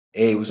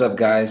Hey, what's up,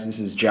 guys?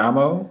 This is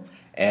Jamo,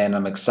 and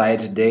I'm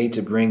excited today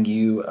to bring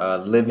you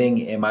Living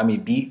in Miami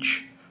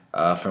Beach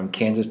from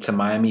Kansas to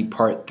Miami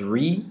Part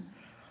 3.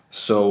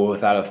 So,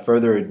 without a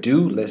further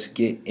ado, let's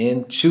get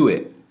into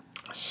it.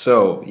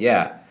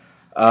 The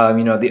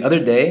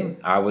other day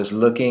I was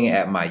looking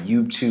at my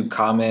YouTube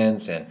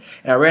comments and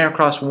I ran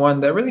across one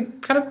that really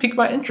kind of piqued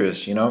my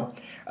interest,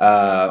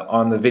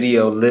 on the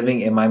video Living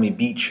in Miami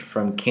Beach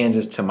from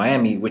Kansas to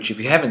Miami, which if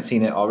you haven't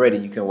seen it already,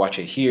 you can watch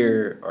it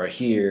here or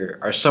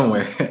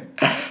somewhere,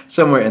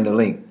 somewhere in the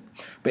link.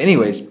 But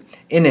anyways,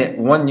 in it,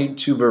 one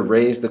YouTuber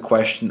raised the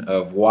question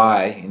of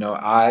why,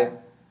 a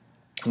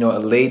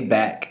laid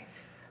back,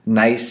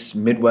 nice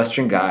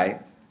Midwestern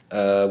guy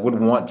would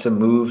want to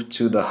move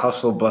to the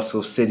hustle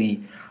bustle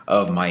city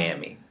of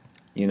Miami,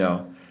 you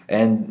know.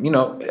 And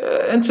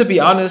to be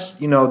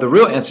honest, the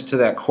real answer to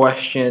that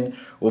question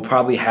will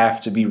probably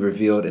have to be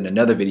revealed in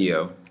another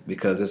video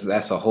because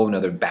that's a whole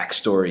nother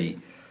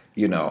backstory,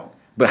 you know.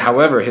 But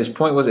however, his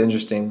point was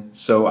interesting,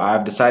 so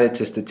I've decided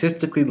to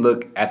statistically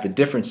look at the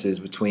differences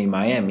between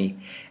Miami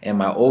and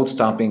my old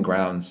stomping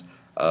grounds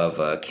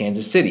of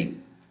Kansas City.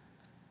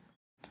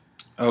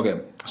 Okay,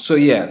 so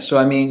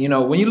I mean,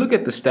 when you look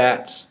at the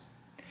stats,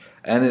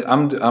 and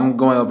I'm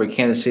going over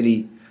Kansas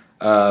City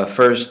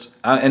first,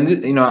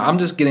 I'm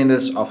just getting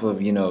this off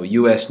of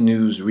U.S.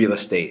 News Real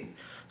Estate.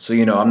 So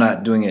I'm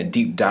not doing a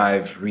deep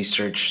dive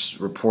research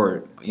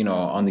report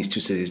on these two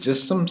cities.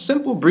 Just some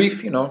simple,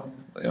 brief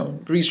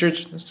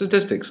research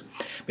statistics.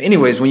 But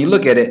anyways, when you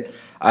look at it,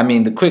 I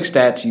mean the quick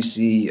stats you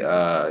see,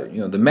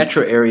 the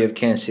metro area of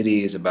Kansas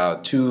City is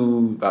about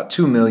 2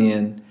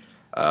 million.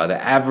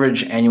 The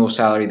average annual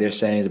salary they're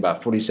saying is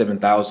about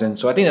 47,000.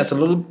 So I think that's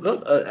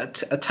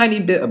a tiny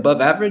bit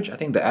above average. I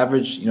think the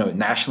average,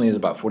 nationally is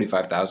about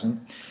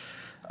 45,000.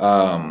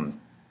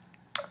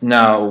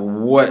 Now,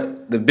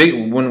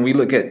 when we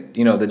look at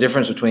the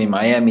difference between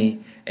Miami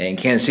and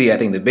Kansas City, I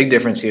think the big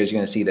difference here is you're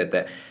going to see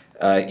that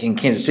in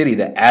Kansas City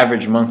the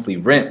average monthly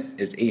rent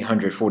is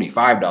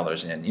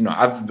 $845, and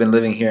I've been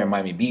living here in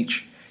Miami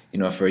Beach,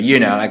 for a year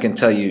now, and I can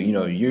tell you,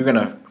 you're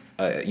gonna,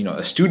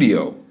 a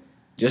studio.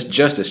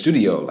 Just a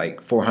studio,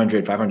 like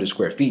 400, 500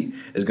 square feet,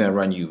 is going to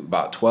run you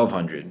about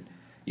 1,200.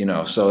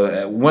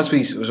 So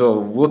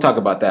we'll talk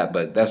about that,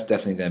 but that's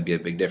definitely going to be a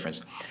big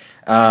difference.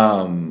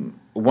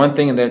 One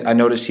thing that I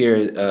noticed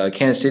here,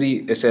 Kansas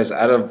City, it says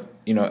out of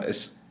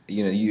the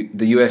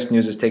U.S.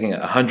 News is taking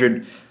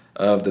 100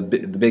 of the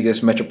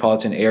biggest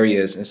metropolitan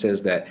areas, and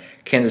says that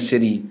Kansas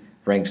City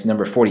ranks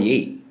number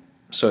 48.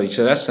 So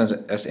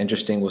that's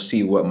interesting. We'll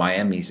see what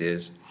Miami's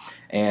is.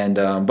 And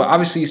but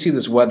obviously you see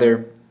this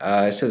weather.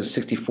 It says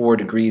 64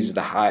 degrees is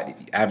the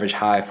average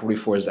high,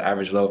 44 is the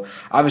average low.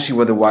 Obviously,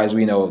 weather-wise,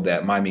 we know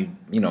that Miami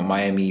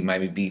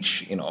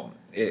Beach,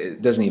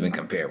 it doesn't even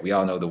compare. We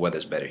all know the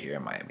weather's better here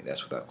in Miami.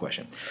 That's without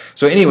question.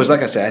 So, anyways,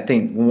 like I said, I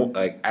think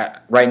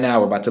right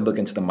now we're about to look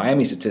into the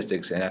Miami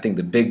statistics, and I think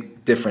the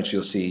big difference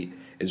you'll see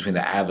is between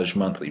the average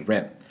monthly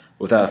rent.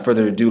 Without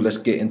further ado, let's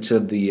get into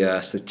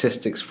the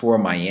statistics for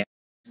Miami.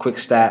 Quick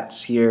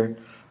stats here.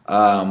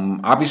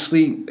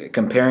 Obviously,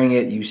 comparing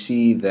it, you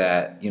see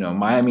that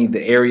Miami,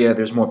 the area,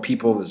 there's more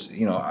people. There's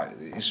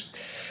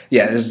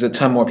a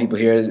ton more people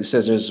here. It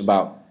says there's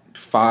about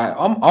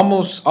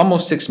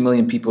almost 6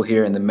 million people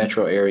here in the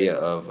metro area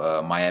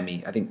of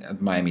Miami. I think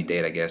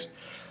Miami-Dade, I guess.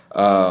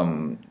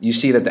 You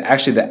see that the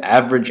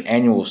average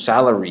annual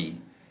salary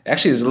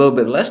actually is a little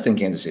bit less than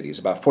Kansas City. It's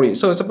about 40.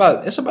 So it's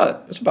about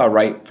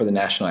right for the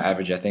national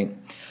average, I think.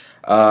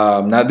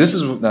 Now this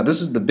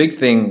is the big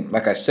thing.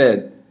 Like I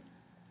said,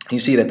 you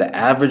see that the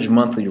average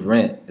monthly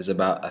rent is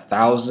about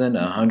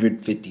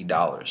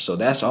 $1,150. So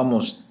that's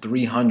almost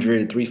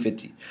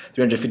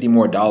 350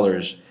 more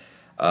dollars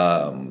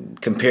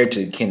compared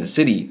to Kansas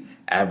City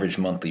average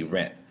monthly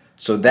rent.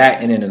 So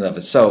that in and of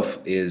itself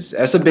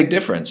that's a big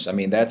difference. I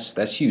mean,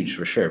 that's huge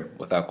for sure,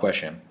 without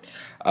question.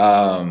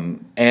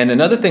 And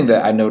another thing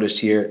that I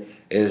noticed here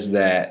is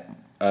that,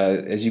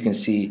 as you can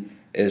see,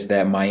 is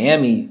that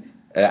Miami,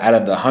 out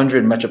of the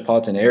 100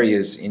 metropolitan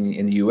areas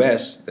in the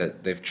U.S.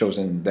 that they've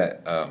chosen,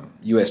 that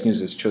U.S.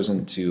 News has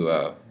chosen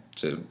to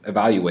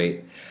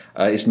evaluate,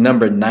 is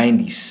number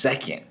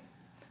 92nd,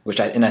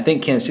 I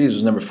think Kansas City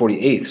was number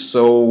 48th.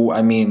 So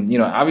I mean,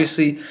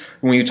 obviously,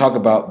 when you talk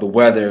about the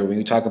weather, when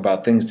you talk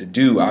about things to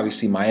do,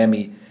 obviously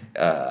Miami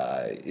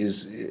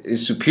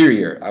is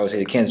superior, I would say,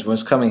 to Kansas. When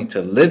it's coming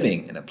to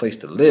living and a place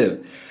to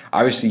live,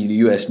 obviously the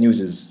U.S. News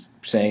is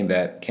saying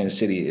that Kansas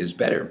City is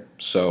better.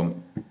 So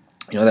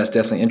that's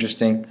definitely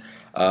interesting,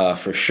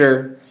 for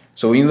sure.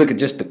 So when you look at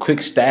just the quick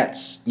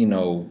stats,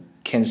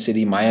 Kansas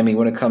City, Miami,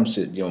 when it comes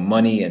to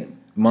money and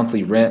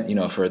monthly rent,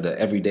 for the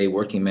everyday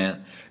working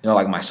man,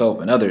 like myself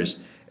and others,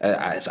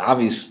 it's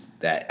obvious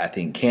that I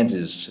think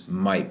Kansas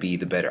might be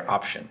the better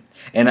option.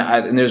 And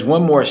there's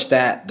one more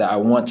stat that I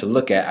want to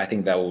look at. I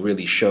think that will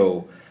really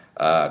show,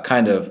 like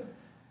I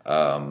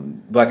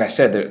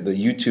said, there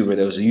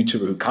was a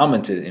YouTuber who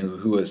commented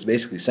and who was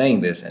basically saying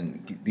this,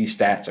 and these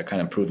stats are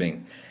kind of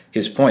proving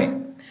his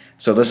point.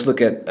 So let's look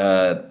at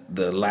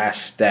the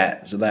last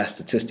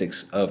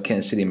statistics of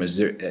Kansas City,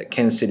 Missouri,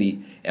 Kansas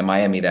City and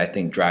Miami that I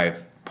think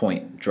drive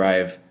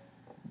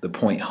the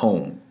point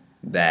home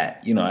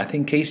that I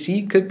think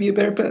KC could be a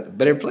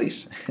better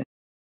place.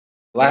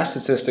 Last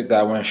statistic that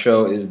I want to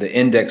show is the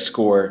index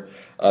score,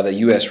 the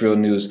U.S. Real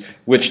News,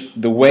 which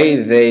the way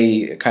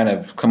they kind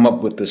of come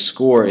up with the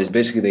score is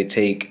basically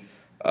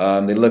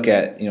they look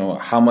at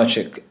how much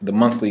the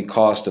monthly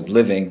cost of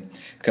living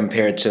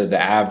compared to the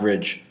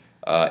average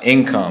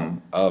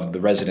income of the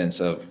residents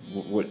of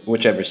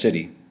whichever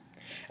city,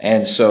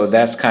 and so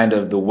that's kind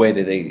of the way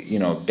that they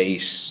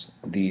base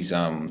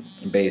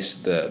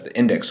the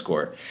index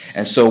score.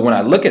 And so when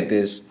I look at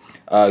this.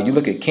 You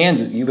look at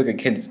Kansas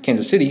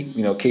City,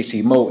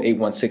 KC Mo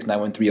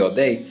 816-913 all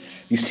day.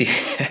 You see,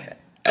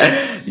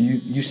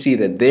 you see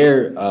that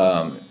their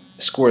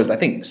score is I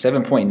think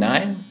 7.9.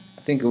 I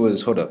think it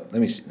was. Hold up,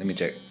 let me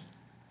check.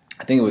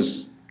 I think it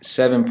was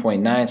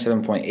 7.9,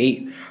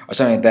 7.8, or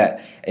something like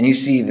that. And you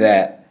see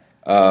that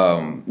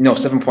no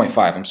 7.5.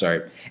 I'm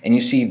sorry. And you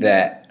see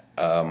that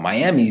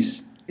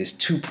Miami's is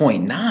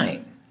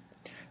 2.9.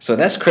 So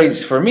that's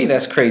crazy. For me,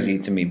 that's crazy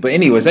to me. But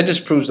anyways, that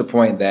just proves the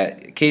point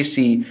that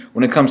KC,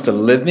 when it comes to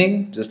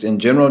living, just in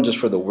general, just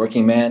for the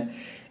working man,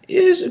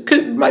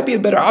 might be a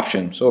better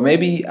option. So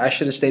maybe I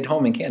should have stayed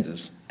home in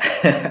Kansas.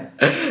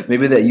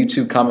 Maybe that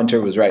YouTube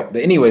commenter was right.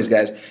 But anyways,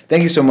 guys,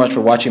 thank you so much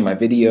for watching my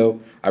video.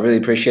 I really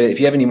appreciate it. If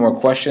you have any more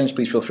questions,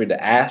 please feel free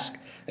to ask.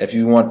 If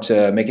you want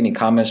to make any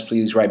comments,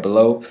 please write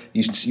below.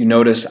 You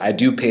notice I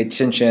do pay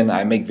attention.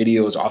 I make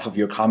videos off of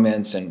your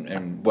comments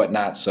and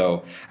whatnot,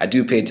 so I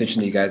do pay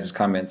attention to you guys'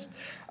 comments.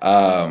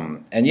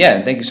 And yeah,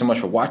 and thank you so much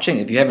for watching.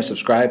 If you haven't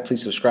subscribed,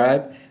 please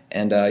subscribe.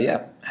 And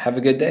yeah, have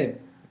a good day.